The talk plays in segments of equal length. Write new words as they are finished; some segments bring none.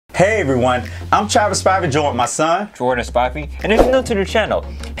Hey everyone, I'm Travis Spivey, joined with my son, Jordan Spivey, and if you're new to the channel,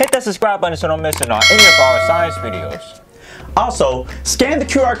 hit that subscribe button so you don't miss out on any of our science videos. Also, scan the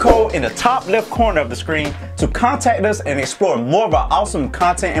QR code in the top left corner of the screen to contact us and explore more of our awesome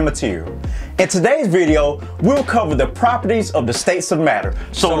content and material. In today's video, we'll cover the properties of the states of matter.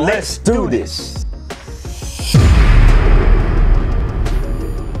 So let's do this.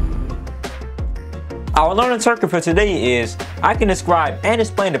 Our learning circuit for today is, I can describe and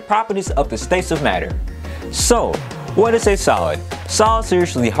explain the properties of the states of matter. So, what is a solid? Solids are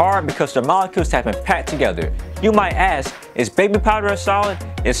usually hard because their molecules have been packed together. You might ask, is baby powder a solid?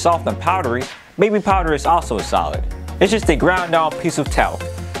 It's soft and powdery. Baby powder is also a solid. It's just a ground down piece of talc.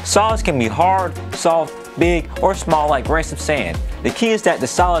 Solids can be hard, soft, big, or small like grains of sand. The key is that the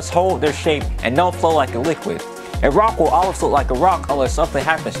solids hold their shape and don't flow like a liquid. A rock will always look like a rock unless something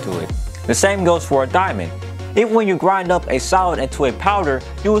happens to it. The same goes for a diamond. Even when you grind up a solid into a powder,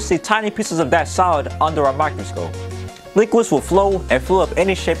 you will see tiny pieces of that solid under a microscope. Liquids will flow and fill up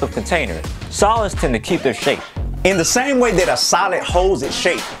any shape of container. Solids tend to keep their shape. In the same way that a solid holds its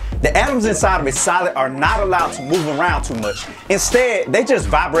shape, the atoms inside of a solid are not allowed to move around too much. Instead, they just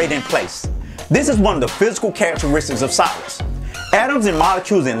vibrate in place. This is one of the physical characteristics of solids. Atoms and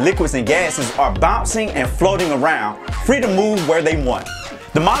molecules in liquids and gases are bouncing and floating around, free to move where they want.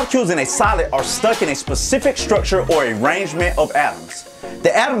 The molecules in a solid are stuck in a specific structure or arrangement of atoms.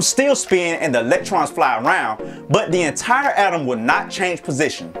 The atoms still spin and the electrons fly around, but the entire atom will not change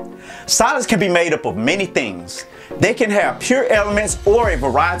position. Solids can be made up of many things. They can have pure elements or a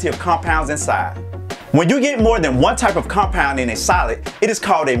variety of compounds inside. When you get more than one type of compound in a solid, it is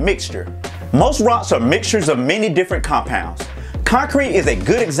called a mixture. Most rocks are mixtures of many different compounds. Concrete is a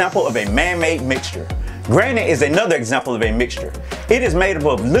good example of a man-made mixture. Granite is another example of a mixture. It is made up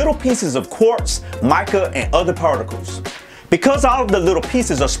of little pieces of quartz, mica, and other particles. Because all of the little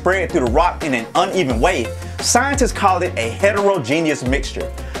pieces are spread through the rock in an uneven way, scientists call it a heterogeneous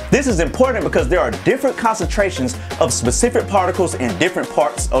mixture. This is important because there are different concentrations of specific particles in different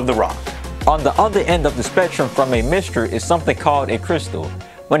parts of the rock. On the other end of the spectrum from a mixture is something called a crystal.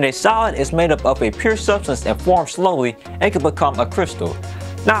 When a solid is made up of a pure substance and forms slowly, it can become a crystal.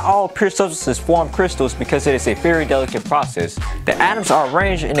 Not all pure substances form crystals because it is a very delicate process. The atoms are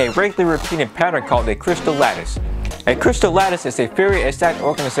arranged in a regularly repeating pattern called a crystal lattice. A crystal lattice is a very exact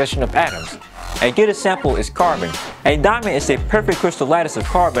organization of atoms. A good example is carbon. A diamond is a perfect crystal lattice of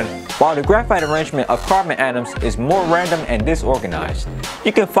carbon, while the graphite arrangement of carbon atoms is more random and disorganized.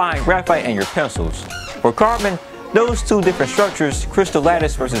 You can find graphite in your pencils. For carbon, those two different structures, crystal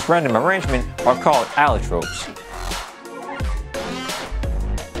lattice versus random arrangement, are called allotropes.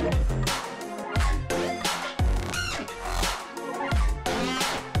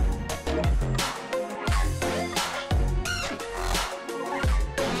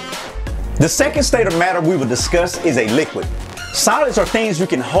 The second state of matter we will discuss is a liquid. Solids are things you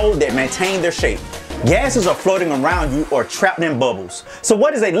can hold that maintain their shape. Gases are floating around you or trapped in bubbles. So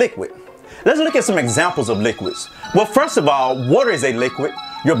what is a liquid? Let's look at some examples of liquids. Well, first of all, water is a liquid,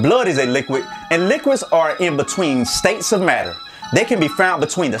 your blood is a liquid, and liquids are in between states of matter. They can be found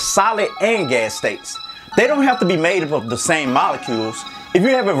between the solid and gas states. They don't have to be made up of the same molecules. If you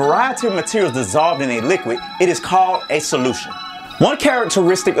have a variety of materials dissolved in a liquid, it is called a solution. One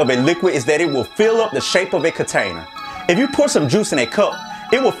characteristic of a liquid is that it will fill up the shape of a container. If you pour some juice in a cup,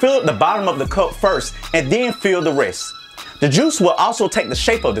 it will fill up the bottom of the cup first and then fill the rest. The juice will also take the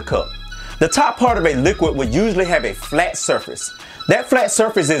shape of the cup. The top part of a liquid will usually have a flat surface. That flat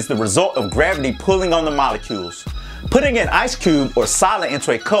surface is the result of gravity pulling on the molecules. Putting an ice cube or solid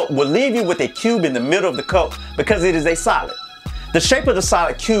into a cup will leave you with a cube in the middle of the cup because it is a solid. The shape of the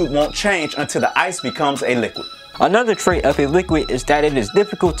solid cube won't change until the ice becomes a liquid. Another trait of a liquid is that it is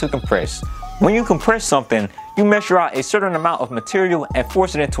difficult to compress. When you compress something, you measure out a certain amount of material and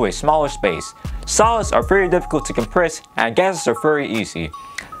force it into a smaller space. Solids are very difficult to compress and gases are very easy.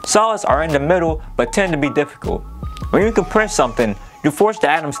 Solids are in the middle but tend to be difficult. When you compress something, you force the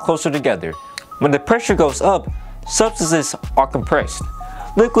atoms closer together. When the pressure goes up, substances are compressed.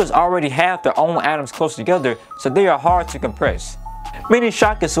 Liquids already have their own atoms close together, so they are hard to compress. Many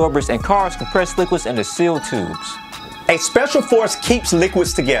shock absorbers in cars compress liquids into sealed tubes. A special force keeps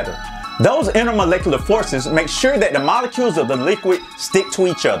liquids together. Those intermolecular forces make sure that the molecules of the liquid stick to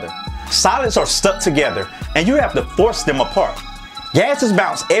each other. Solids are stuck together, and you have to force them apart. Gases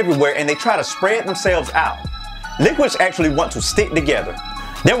bounce everywhere and they try to spread themselves out. Liquids actually want to stick together.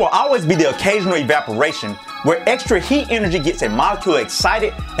 There will always be the occasional evaporation where extra heat energy gets a molecule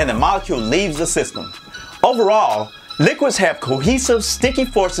excited and the molecule leaves the system. Overall, liquids have cohesive, sticky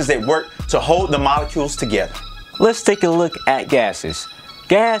forces that work to hold the molecules together. Let's take a look at gases.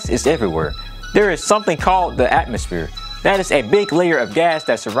 Gas is everywhere. There is something called the atmosphere. That is a big layer of gas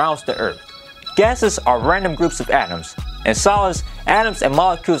that surrounds the Earth. Gases are random groups of atoms. In solids, atoms and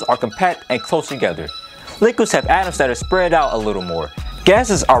molecules are compact and close together. Liquids have atoms that are spread out a little more.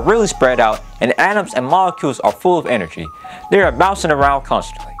 Gases are really spread out, and atoms and molecules are full of energy. They are bouncing around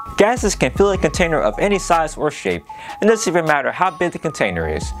constantly. Gases can fill a container of any size or shape. It doesn't even matter how big the container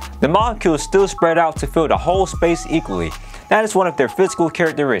is. The molecules still spread out to fill the whole space equally. That is one of their physical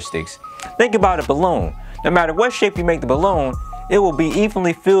characteristics. Think about a balloon. No matter what shape you make the balloon, it will be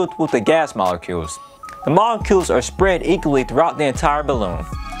evenly filled with the gas molecules. The molecules are spread equally throughout the entire balloon.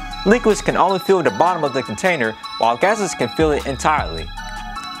 Liquids can only fill the bottom of the container, while gases can fill it entirely.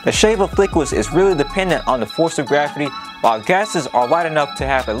 The shape of liquids is really dependent on the force of gravity, while gases are light enough to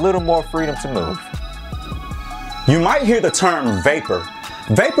have a little more freedom to move. You might hear the term vapor.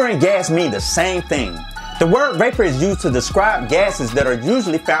 Vapor and gas mean the same thing. The word vapor is used to describe gases that are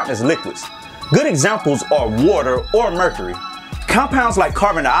usually found as liquids. Good examples are water or mercury. Compounds like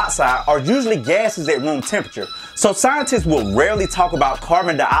carbon dioxide are usually gases at room temperature, so scientists will rarely talk about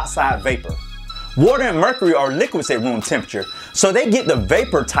carbon dioxide vapor. Water and mercury are liquids at room temperature, so they get the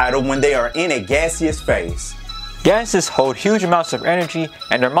vapor title when they are in a gaseous phase. Gases hold huge amounts of energy,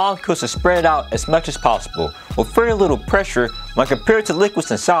 and their molecules are spread out as much as possible. With very little pressure, when compared to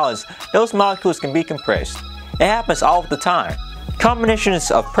liquids and solids, those molecules can be compressed. It happens all the time. Combinations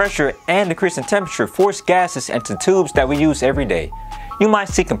of pressure and decrease in temperature force gases into tubes that we use every day. You might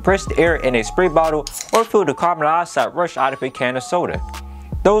see compressed air in a spray bottle or feel the carbon dioxide rush out of a can of soda.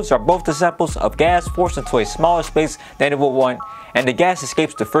 Those are both examples of gas forced into a smaller space than it would want, and the gas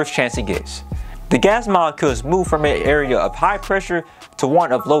escapes the first chance it gets. The gas molecules move from an area of high pressure to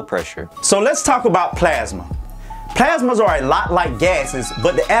one of low pressure. So let's talk about plasma. Plasmas are a lot like gases,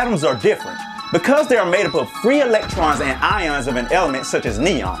 but the atoms are different, because they are made up of free electrons and ions of an element such as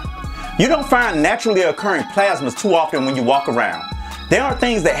neon. You don't find naturally occurring plasmas too often when you walk around. They aren't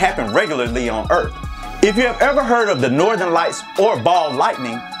things that happen regularly on Earth. If you have ever heard of the northern lights or ball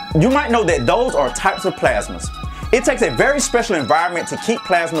lightning, you might know that those are types of plasmas. It takes a very special environment to keep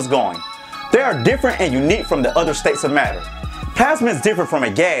plasmas going. They are different and unique from the other states of matter. Plasma is different from a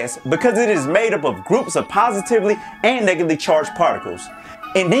gas because it is made up of groups of positively and negatively charged particles.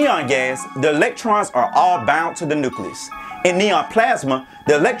 In neon gas, the electrons are all bound to the nucleus. In neon plasma,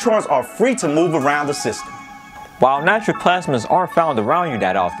 the electrons are free to move around the system. While natural plasmas aren't found around you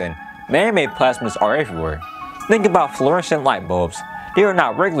that often, man-made plasmas are everywhere. Think about fluorescent light bulbs. They are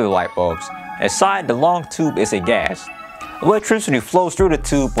not regular light bulbs. Inside the long tube is a gas. Electricity flows through the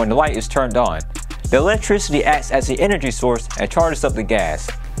tube when the light is turned on. The electricity acts as the energy source and charges up the gas.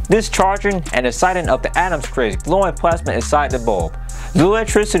 This charging and exciting of the atoms creates glowing plasma inside the bulb. The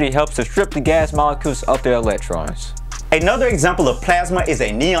electricity helps to strip the gas molecules of their electrons. Another example of plasma is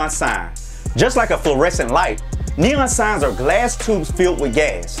a neon sign. Just like a fluorescent light, neon signs are glass tubes filled with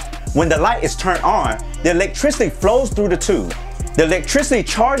gas. When the light is turned on, the electricity flows through the tube. The electricity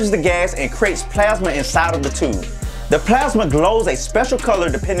charges the gas and creates plasma inside of the tube. The plasma glows a special color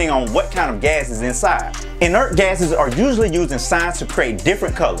depending on what kind of gas is inside. Inert gases are usually used in signs to create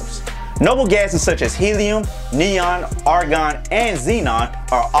different colors. Noble gases such as helium, neon, argon, and xenon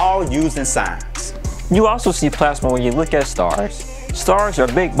are all used in signs. You also see plasma when you look at stars. Stars are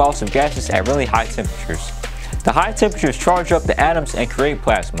big balls of gases at really high temperatures. The high temperatures charge up the atoms and create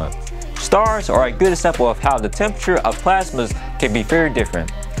plasma. Stars are a good example of how the temperature of plasmas can be very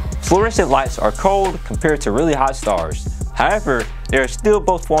different. Fluorescent lights are cold compared to really hot stars. However, they are still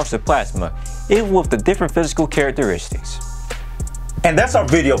both forms of plasma, even with the different physical characteristics. And that's our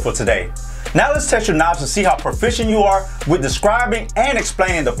video for today. Now let's test your knowledge to see how proficient you are with describing and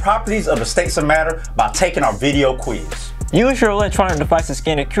explaining the properties of the states of matter by taking our video quiz. Use your electronic device to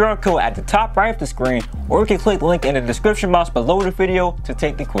scan the QR code at the top right of the screen, or you can click the link in the description box below the video to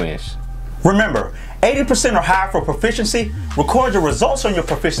take the quiz. Remember, 80% or higher for proficiency. Record your results on your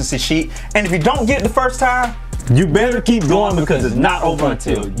proficiency sheet, and if you don't get it the first time, you better keep going because it's not over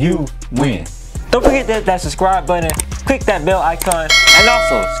until you win. Don't forget to hit that subscribe button, click that bell icon, and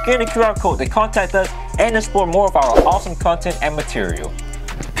also scan the QR code to contact us and explore more of our awesome content and material.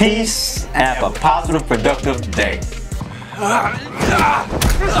 Peace and have a positive, productive day.